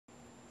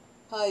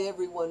Hi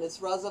everyone,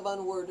 it's Rasa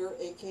von Werder,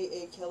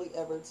 aka Kelly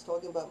Everts,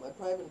 talking about my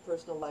private and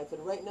personal life.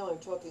 And right now I'm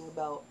talking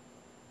about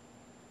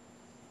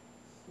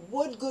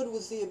what good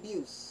was the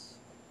abuse?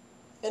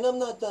 And I'm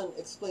not done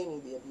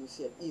explaining the abuse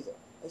yet either.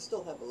 I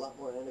still have a lot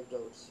more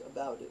anecdotes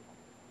about it.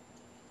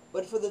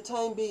 But for the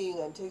time being,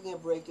 I'm taking a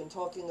break and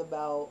talking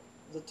about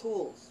the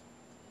tools.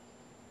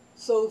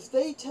 So if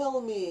they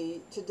tell me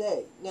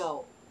today,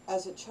 now,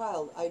 as a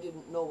child, I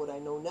didn't know what I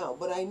know now,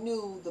 but I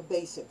knew the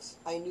basics.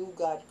 I knew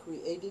God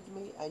created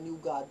me. I knew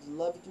God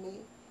loved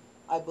me.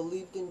 I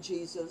believed in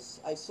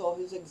Jesus. I saw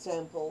his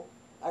example.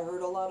 I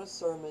heard a lot of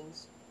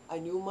sermons. I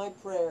knew my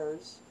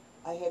prayers.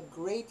 I had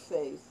great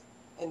faith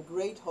and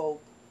great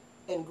hope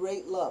and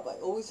great love. I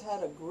always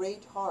had a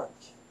great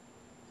heart.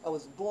 I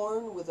was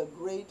born with a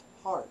great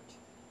heart.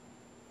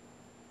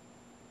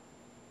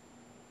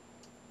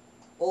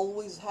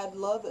 Always had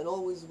love and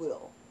always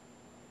will.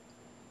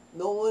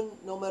 No one,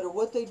 no matter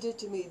what they did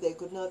to me, they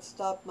could not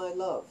stop my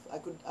love.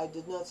 I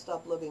did not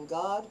stop loving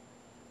God.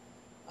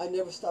 I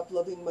never stopped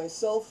loving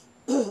myself.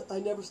 I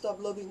never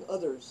stopped loving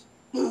others.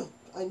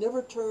 I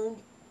never turned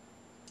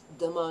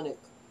demonic.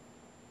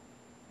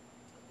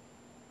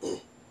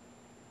 It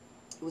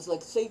was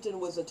like Satan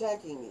was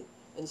attacking me.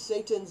 And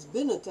Satan's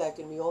been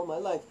attacking me all my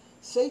life.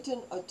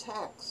 Satan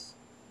attacks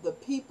the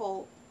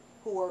people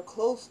who are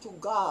close to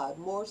God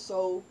more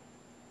so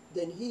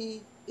than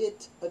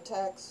it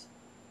attacks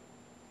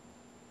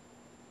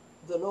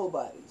the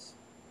nobodies.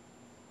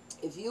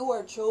 If you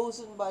are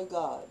chosen by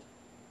God,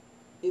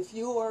 if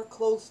you are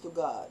close to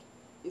God,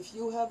 if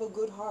you have a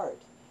good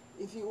heart,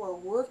 if you are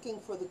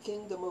working for the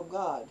kingdom of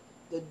God,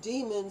 the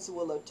demons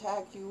will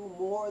attack you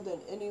more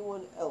than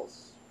anyone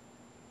else.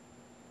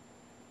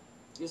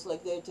 Just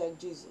like they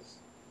attacked Jesus.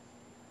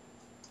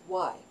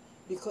 Why?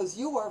 Because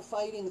you are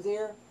fighting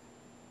their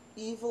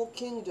evil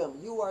kingdom.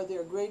 You are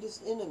their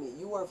greatest enemy.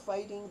 You are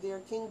fighting their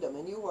kingdom,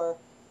 and you are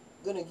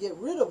going to get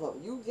rid of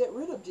them. You get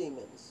rid of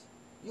demons.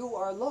 You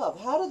are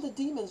love. How did the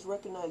demons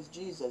recognize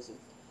Jesus?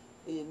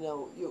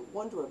 You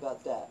wonder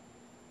about that.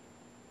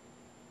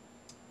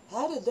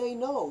 How did they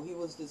know he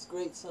was this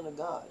great son of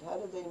God? How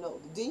did they know?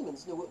 The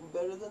demons knew it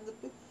better than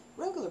the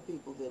regular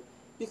people did,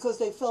 because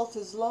they felt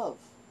his love.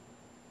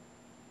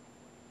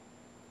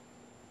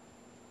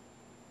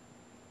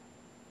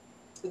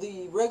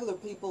 The regular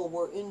people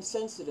were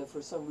insensitive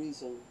for some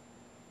reason.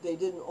 They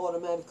didn't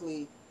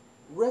automatically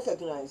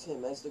recognize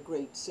him as the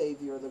great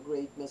Savior, the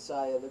great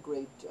Messiah, the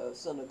great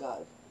Son of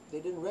God. They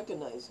didn't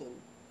recognize him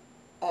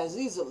as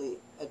easily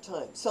at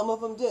times. Some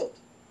of them did,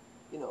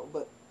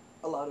 but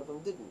a lot of them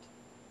didn't.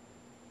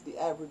 The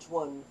average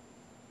one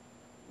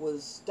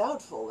was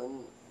doubtful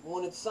and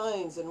wanted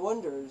signs and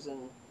wonders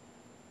and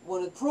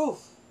wanted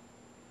proof.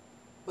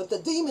 But the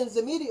demons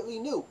immediately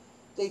knew.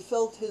 They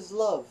felt his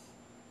love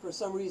for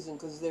some reason,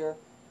 because they're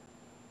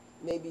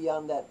maybe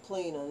on that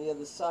plane on the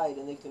other side,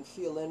 and they can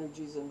feel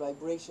energies and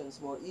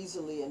vibrations more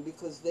easily, and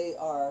because they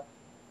are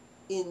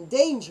in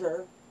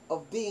danger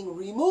of being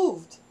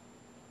removed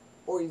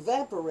or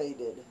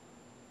evaporated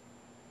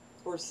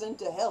or sent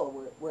to hell,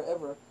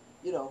 wherever,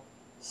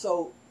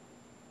 so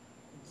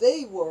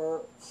they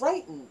were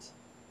frightened.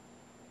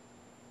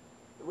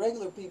 The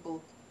regular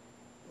people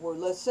were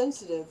less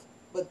sensitive,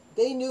 but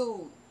they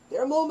knew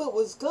their moment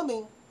was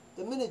coming.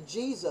 The minute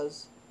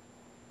Jesus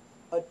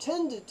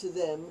attended to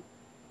them,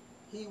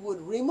 he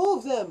would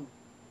remove them.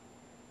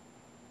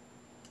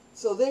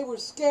 So they were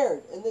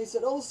scared, and they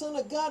said, "Oh, Son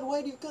of God,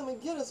 why do you come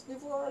and get us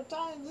before our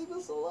time? Leave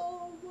us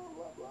alone, blah,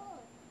 blah, blah."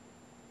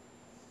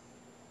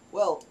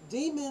 Well,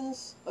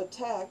 demons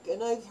attack,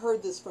 and I've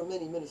heard this from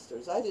many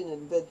ministers. I didn't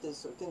invent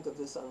this or think of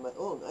this on my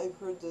own. I've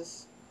heard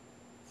this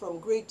from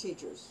great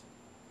teachers.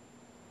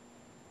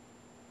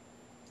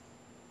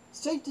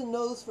 Satan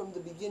knows from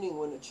the beginning,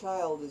 when a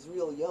child is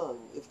real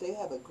young, if they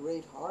have a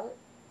great heart,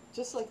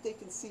 just like they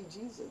can see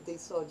Jesus. They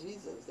saw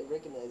Jesus. They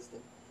recognized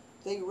him.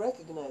 They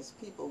recognize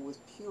people with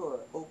pure,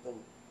 open,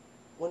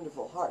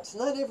 wonderful hearts.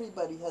 Not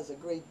everybody has a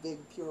great, big,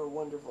 pure,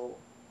 wonderful,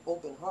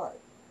 open heart.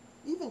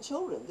 Even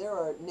children. There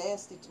are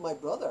nasty. My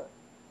brother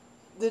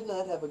did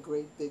not have a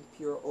great, big,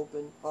 pure,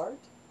 open heart.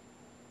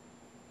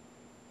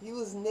 He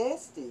was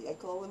nasty. I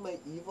call him my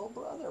evil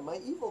brother. My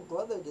evil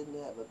brother didn't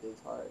have a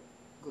big heart,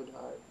 good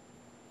heart.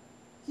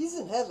 He's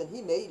in heaven.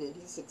 He made it.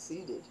 He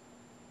succeeded.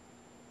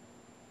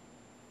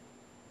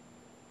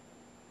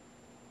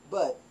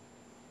 But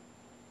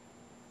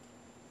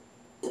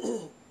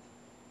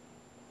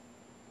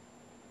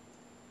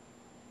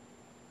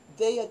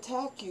they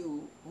attack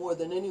you more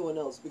than anyone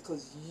else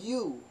because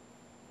you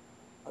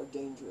are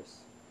dangerous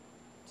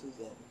to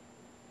them.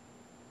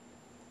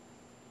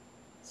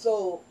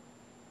 So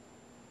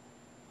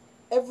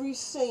every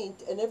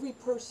saint and every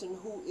person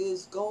who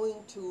is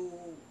going to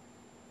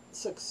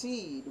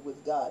succeed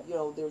with God,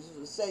 there's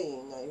a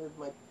saying, I heard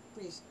my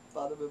priest,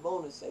 Father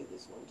Vivona, say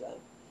this one time.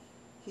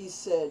 He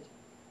said,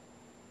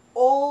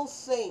 all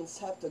saints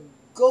have to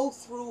go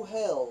through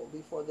hell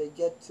before they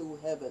get to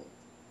heaven.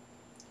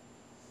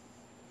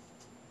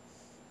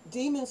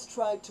 Demons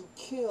try to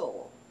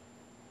kill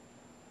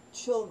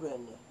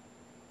children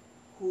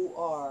who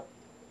are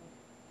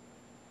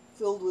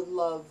filled with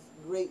love,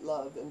 great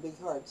love, and big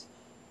hearts.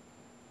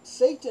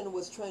 Satan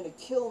was trying to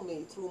kill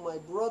me through my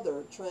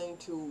brother, trying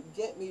to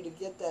get me to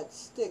get that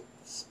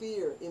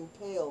spear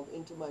impaled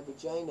into my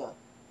vagina.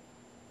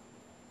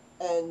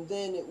 And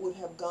then it would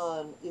have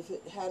gone, if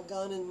it had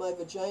gone in my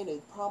vagina,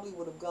 it probably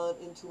would have gone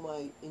into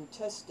my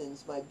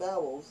intestines, my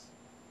bowels.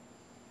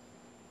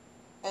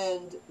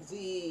 And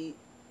the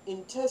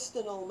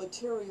intestinal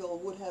material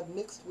would have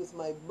mixed with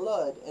my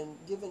blood and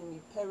given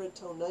me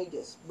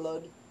peritonitis,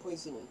 blood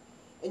poisoning.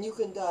 And you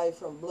can die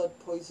from blood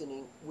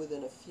poisoning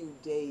within a few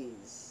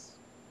days.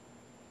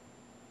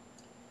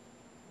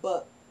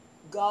 But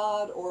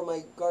God or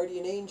my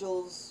guardian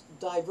angels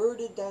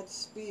diverted that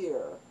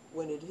spear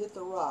when it hit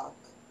the rock,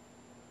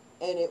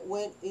 and it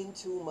went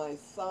into my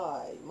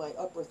thigh, my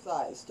upper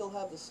thigh. I still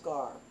have the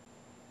scar.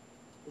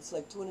 It's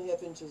like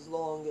 2.5 inches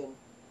long and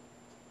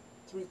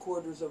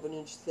 3/4 of an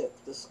inch thick,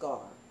 the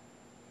scar.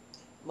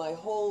 My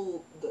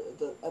whole, at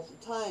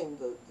the time,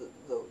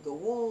 the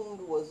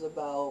wound was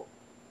about,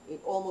 it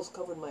almost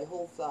covered my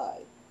whole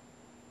thigh.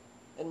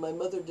 And my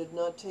mother did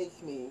not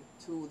take me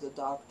to the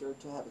doctor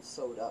to have it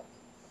sewed up.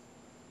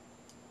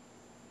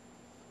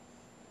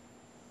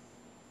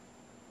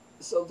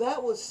 So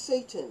that was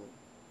Satan.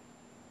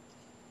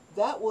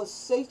 That was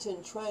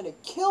Satan trying to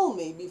kill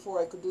me before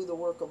I could do the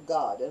work of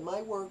God. And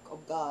my work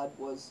of God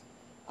was,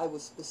 I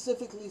was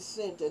specifically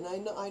sent, and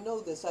I know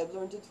this, I've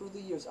learned it through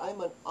the years.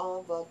 I'm an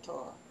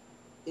avatar.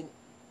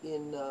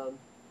 In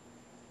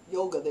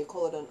yoga, they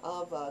call it an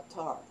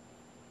avatar.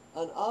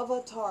 An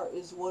avatar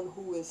is one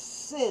who is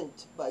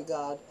sent by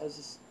God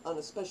on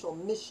a special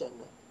mission.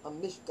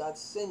 God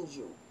sends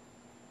you.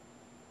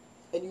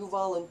 And you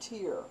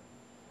volunteer.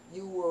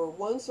 You were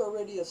once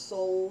already a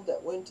soul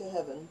that went to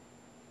heaven,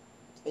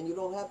 and you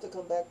don't have to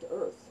come back to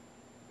earth.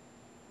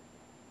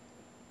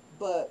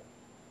 But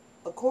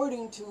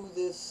according to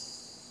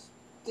this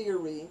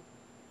theory,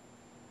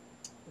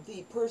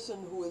 the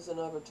person who is an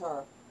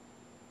avatar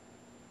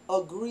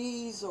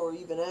agrees, or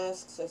even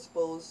asks, I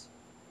suppose,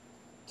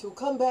 to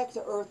come back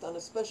to earth on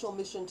a special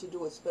mission to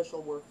do a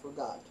special work for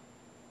God.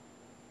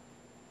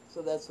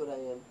 So that's what I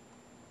am.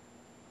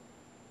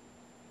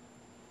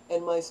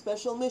 And my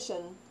special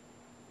mission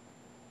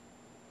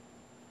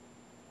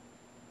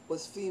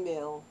was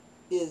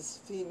is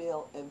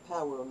female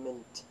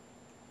empowerment.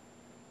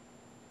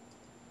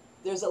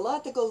 There's a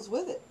lot that goes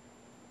with it.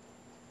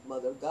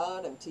 Mother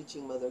God, I'm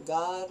teaching Mother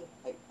God.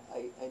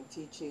 I'm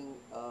teaching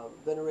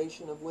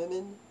veneration of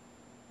women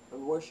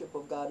and worship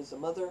of God as a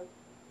mother.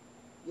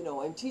 You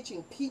know, I'm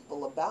teaching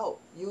people about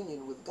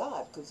union with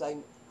God, because I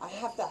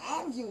have to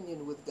have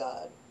union with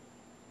God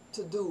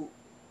to do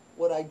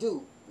what I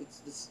do.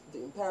 It's the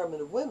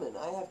empowerment of women.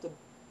 I have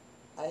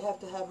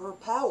to have her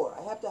power.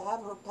 I have to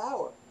have her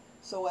power.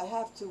 So I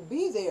have to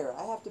be there.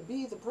 I have to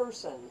be the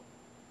person.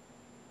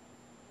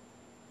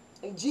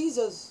 And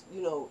Jesus,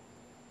 you know,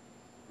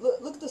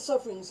 look at the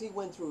sufferings he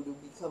went through to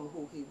become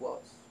who he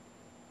was.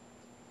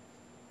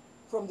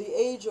 From the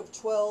age of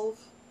 12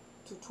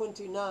 to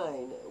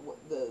 29,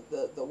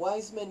 the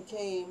wise men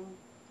came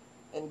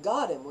and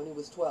got him when he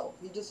was 12.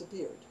 He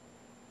disappeared.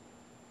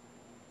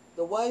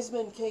 The wise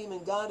men came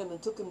and got him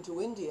and took him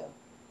to India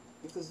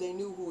because they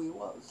knew who he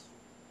was.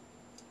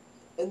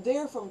 And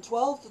there from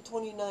 12 to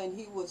 29,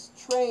 he was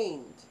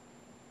trained.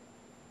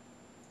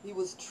 He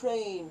was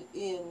trained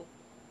in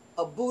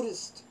a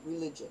Buddhist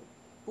religion,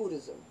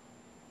 Buddhism.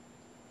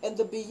 And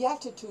the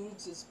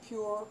Beatitudes is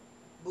pure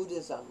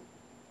Buddhism.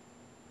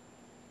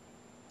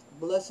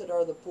 Blessed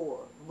are the poor.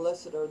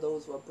 Blessed are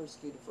those who are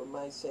persecuted for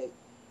my sake.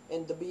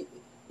 And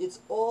it's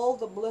all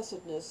the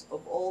blessedness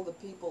of all the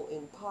people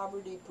in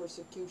poverty,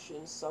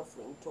 persecution,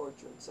 suffering,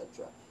 torture,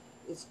 etc.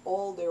 It's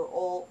all there,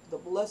 all the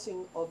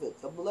blessing of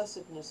it, the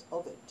blessedness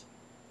of it.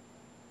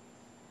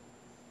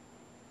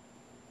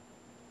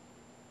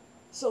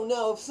 So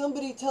now if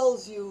somebody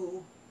tells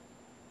you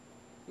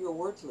you're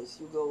worthless,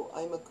 you go,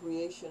 I'm a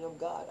creation of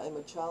God. I'm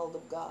a child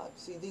of God.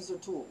 See, these are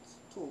tools.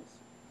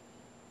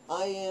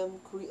 I am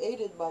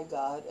created by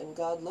God, and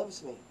God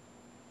loves me.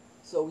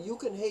 So you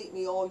can hate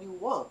me all you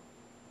want,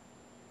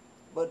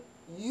 but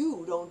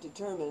you don't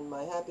determine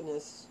my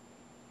happiness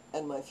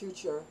and my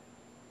future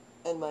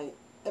and my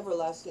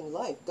everlasting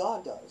life.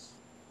 God does.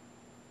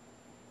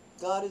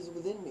 God is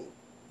within me.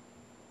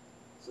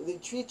 So they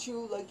treat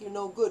you like you're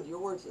no good, you're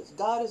worthless.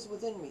 God is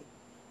within me.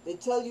 They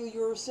tell you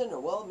you're a sinner.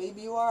 Well,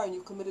 maybe you are, and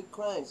you committed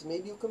crimes.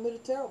 Maybe you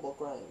committed terrible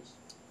crimes.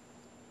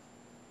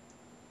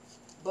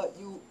 But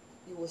you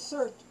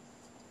assert,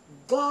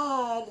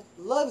 God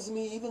loves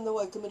me even though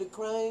I committed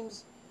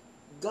crimes.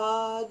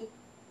 God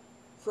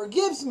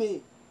forgives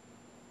me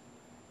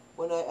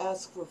when I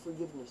ask for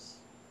forgiveness.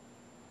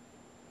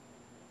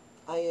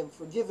 I am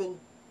forgiven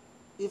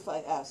if I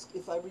ask,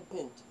 if I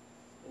repent.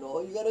 And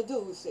all you got to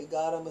do is say,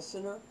 God, I'm a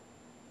sinner.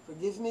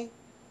 Forgive me.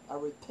 I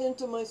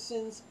repent of my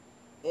sins.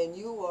 And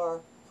you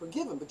are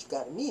forgiven, but you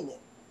got to mean it.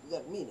 You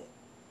got to mean it.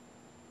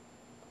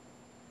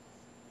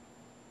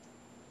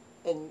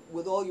 And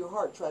with all your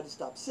heart, try to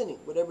stop sinning,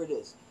 whatever it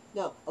is.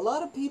 Now, a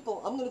lot of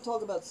people, I'm going to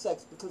talk about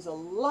sex, because a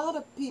lot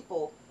of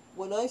people,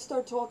 when I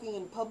start talking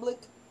in public,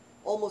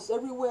 Almost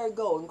everywhere I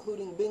go,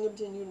 including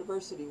Binghamton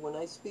University, when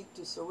I speak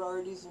to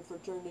sororities and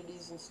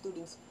fraternities and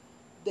students,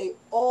 they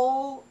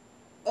all,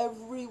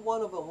 every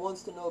one of them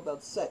wants to know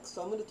about sex.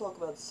 So I'm going to talk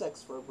about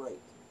sex for a break.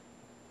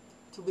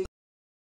 To be